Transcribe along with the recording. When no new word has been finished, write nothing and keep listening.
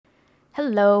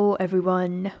Hello,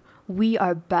 everyone. We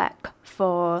are back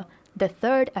for the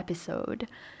third episode,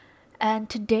 and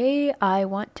today I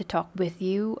want to talk with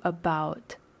you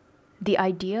about the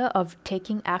idea of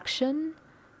taking action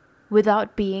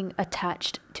without being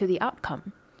attached to the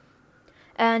outcome.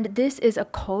 And this is a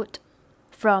quote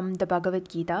from the Bhagavad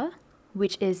Gita,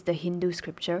 which is the Hindu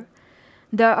scripture.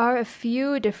 There are a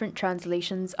few different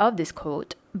translations of this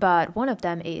quote, but one of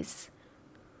them is,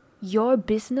 "Your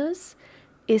business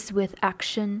is with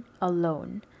action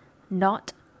alone,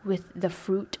 not with the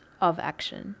fruit of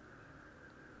action."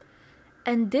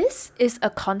 And this is a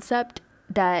concept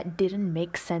that didn't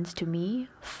make sense to me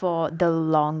for the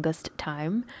longest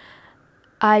time.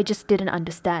 I just didn't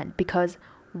understand, because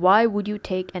why would you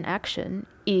take an action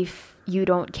if you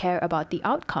don't care about the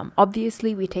outcome?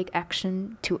 Obviously, we take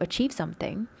action to achieve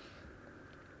something.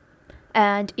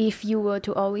 And if you were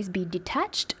to always be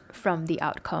detached from the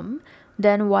outcome,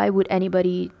 then why would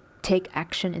anybody take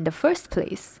action in the first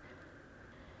place?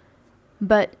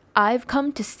 But I've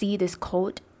come to see this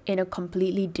quote in a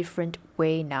completely different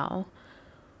way now.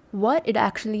 What it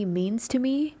actually means to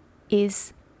me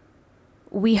is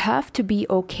we have to be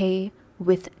okay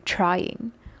with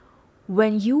trying.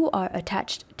 When you are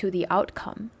attached to the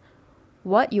outcome,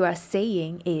 what you are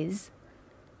saying is,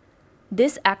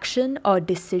 this action or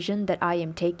decision that I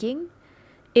am taking,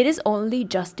 it is only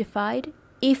justified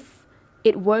if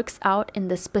it works out in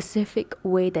the specific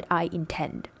way that I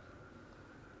intend.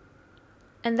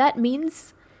 And that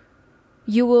means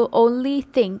you will only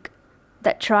think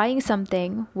that trying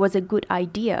something was a good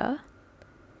idea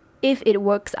if it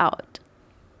works out.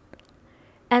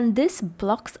 And this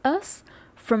blocks us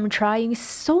from trying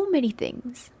so many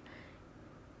things.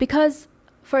 Because,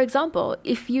 for example,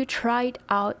 if you tried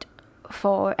out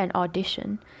for an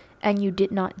audition and you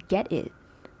did not get it,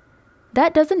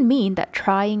 that doesn't mean that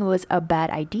trying was a bad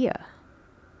idea.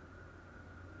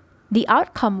 The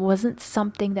outcome wasn't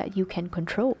something that you can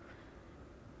control.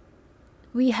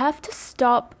 We have to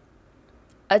stop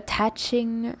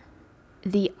attaching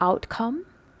the outcome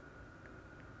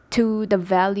to the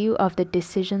value of the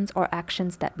decisions or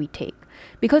actions that we take.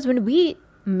 Because when we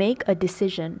make a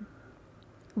decision,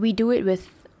 we do it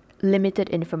with limited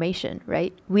information,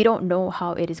 right? We don't know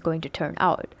how it is going to turn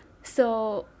out.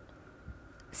 So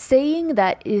saying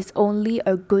that is only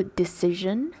a good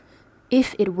decision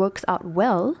if it works out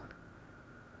well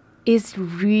is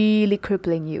really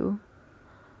crippling you.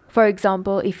 For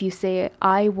example, if you say,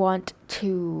 I want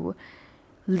to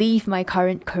leave my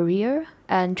current career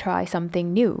and try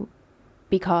something new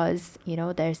because,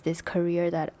 there's this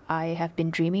career that I have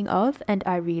been dreaming of and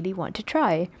I really want to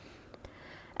try.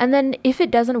 And then if it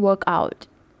doesn't work out,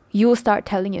 you'll start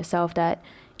telling yourself that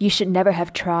you should never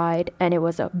have tried and it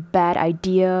was a bad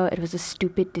idea, it was a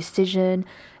stupid decision,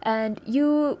 and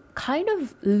you kind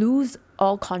of lose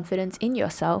all confidence in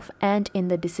yourself and in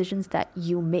the decisions that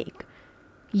you make.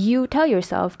 You tell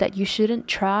yourself that you shouldn't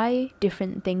try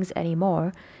different things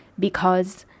anymore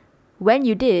because when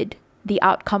you did, the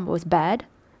outcome was bad,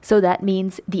 so that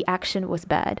means the action was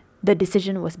bad, the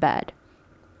decision was bad.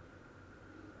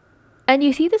 And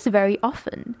you see this very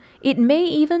often. It may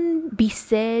even be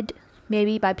said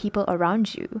maybe by people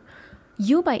around you.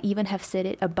 You might even have said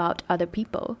it about other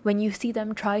people. When you see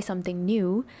them try something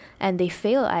new and they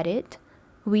fail at it,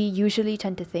 we usually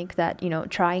tend to think that,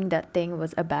 trying that thing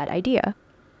was a bad idea.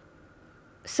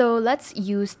 So let's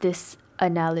use this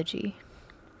analogy.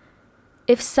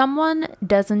 If someone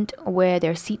doesn't wear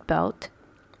their seatbelt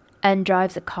and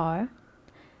drives a car,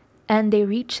 and they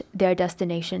reach their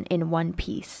destination in one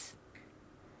piece,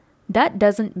 that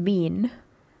doesn't mean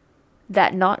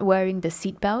that not wearing the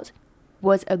seatbelt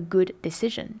was a good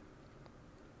decision.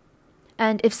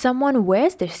 And if someone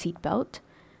wears their seatbelt,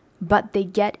 but they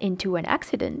get into an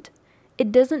accident, it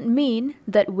doesn't mean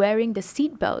that wearing the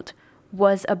seatbelt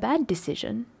was a bad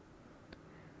decision.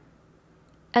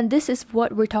 And this is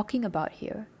what we're talking about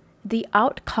here. The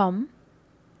outcome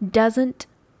doesn't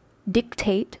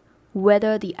dictate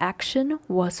whether the action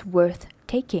was worth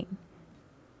taking.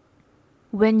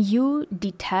 When you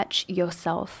detach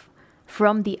yourself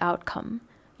from the outcome,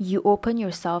 you open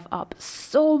yourself up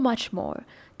so much more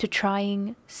to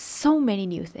trying so many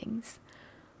new things,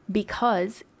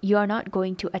 because you are not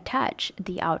going to attach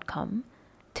the outcome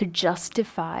to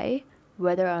justify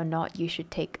whether or not you should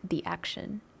take the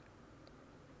action.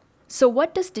 So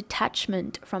what does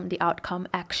detachment from the outcome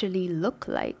actually look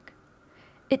like?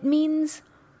 It means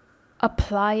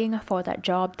applying for that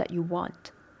job that you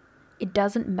want. It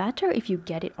doesn't matter if you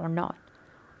get it or not.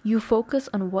 You focus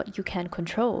on what you can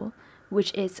control,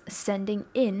 which is sending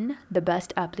in the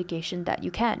best application that you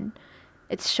can.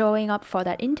 It's showing up for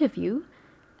that interview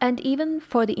And even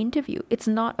for the interview, it's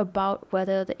not about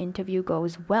whether the interview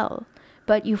goes well,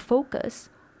 but you focus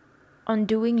on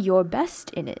doing your best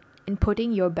in it, in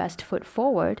putting your best foot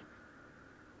forward.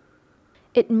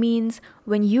 It means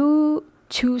when you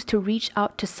choose to reach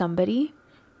out to somebody,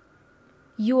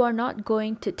 you are not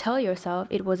going to tell yourself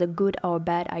it was a good or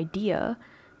bad idea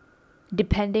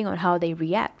depending on how they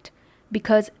react,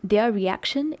 because their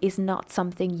reaction is not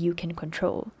something you can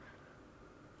control.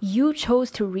 You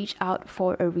chose to reach out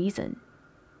for a reason.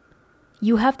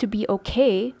 You have to be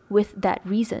okay with that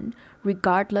reason,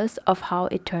 regardless of how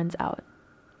it turns out.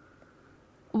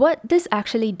 What this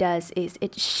actually does is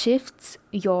it shifts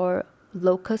your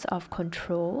locus of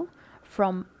control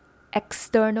from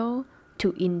external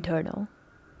to internal.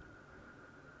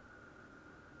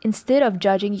 Instead of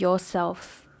judging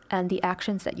yourself and the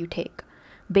actions that you take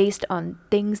based on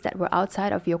things that were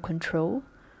outside of your control,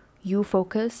 you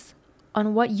focus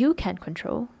on what you can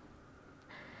control.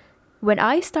 When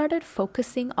I started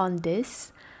focusing on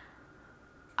this,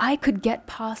 I could get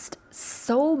past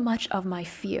so much of my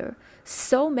fear,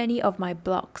 so many of my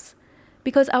blocks,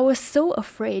 because I was so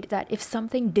afraid that if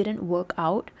something didn't work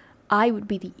out, I would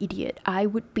be the idiot. I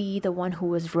would be the one who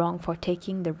was wrong for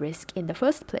taking the risk in the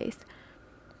first place.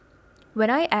 When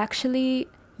I actually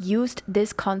used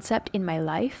this concept in my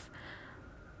life,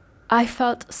 I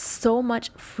felt so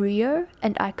much freer,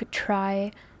 and I could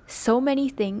try so many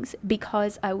things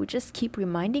because I would just keep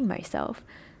reminding myself,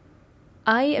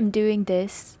 I am doing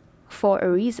this for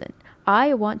a reason.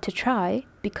 I want to try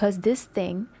because this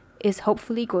thing is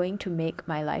hopefully going to make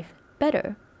my life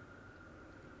better.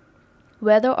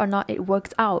 Whether or not it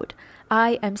works out,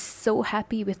 I am so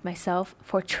happy with myself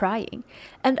for trying.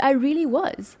 And I really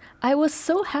was. I was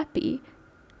so happy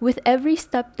with every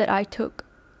step that I took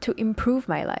to improve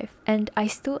my life, and I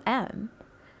still am.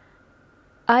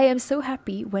 I am so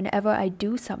happy whenever I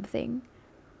do something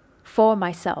for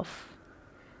myself.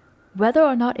 Whether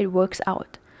or not it works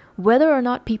out, whether or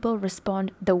not people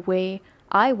respond the way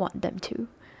I want them to,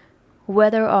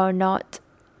 whether or not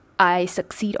I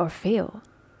succeed or fail,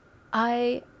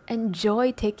 I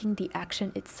enjoy taking the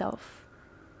action itself.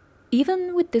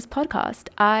 Even with this podcast,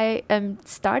 I am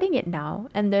starting it now,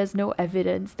 and there's no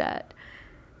evidence that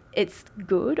it's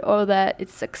good or that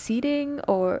it's succeeding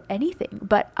or anything.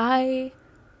 But I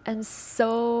am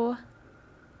so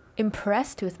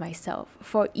impressed with myself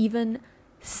for even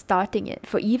starting it,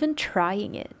 for even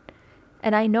trying it.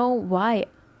 And I know why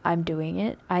I'm doing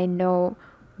it. I know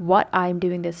what I'm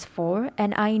doing this for.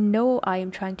 And I know I am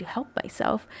trying to help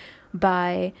myself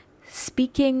by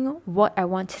speaking what I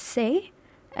want to say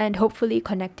and hopefully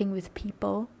connecting with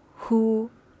people who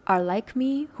are like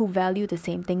me, who value the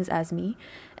same things as me,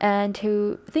 and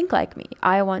who think like me.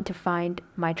 I want to find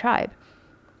my tribe.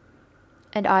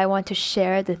 And I want to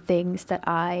share the things that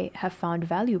I have found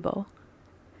valuable.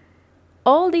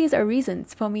 All these are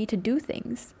reasons for me to do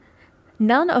things.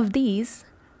 None of these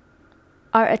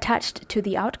are attached to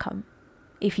the outcome,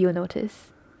 if you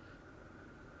notice.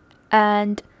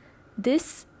 And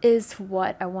this is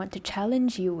what I want to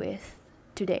challenge you with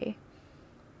today.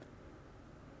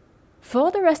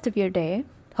 For the rest of your day,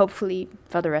 hopefully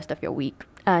for the rest of your week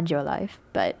and your life,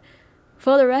 but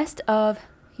for the rest of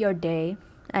your day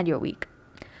and your week,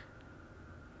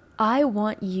 I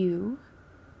want you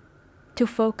to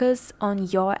focus on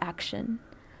your action,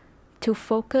 to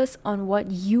focus on what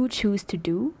you choose to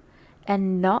do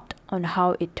and not on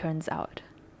how it turns out.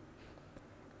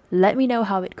 Let me know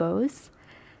how it goes,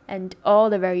 and all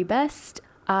the very best.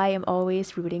 I am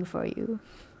always rooting for you.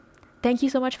 Thank you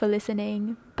so much for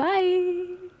listening.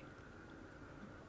 Bye!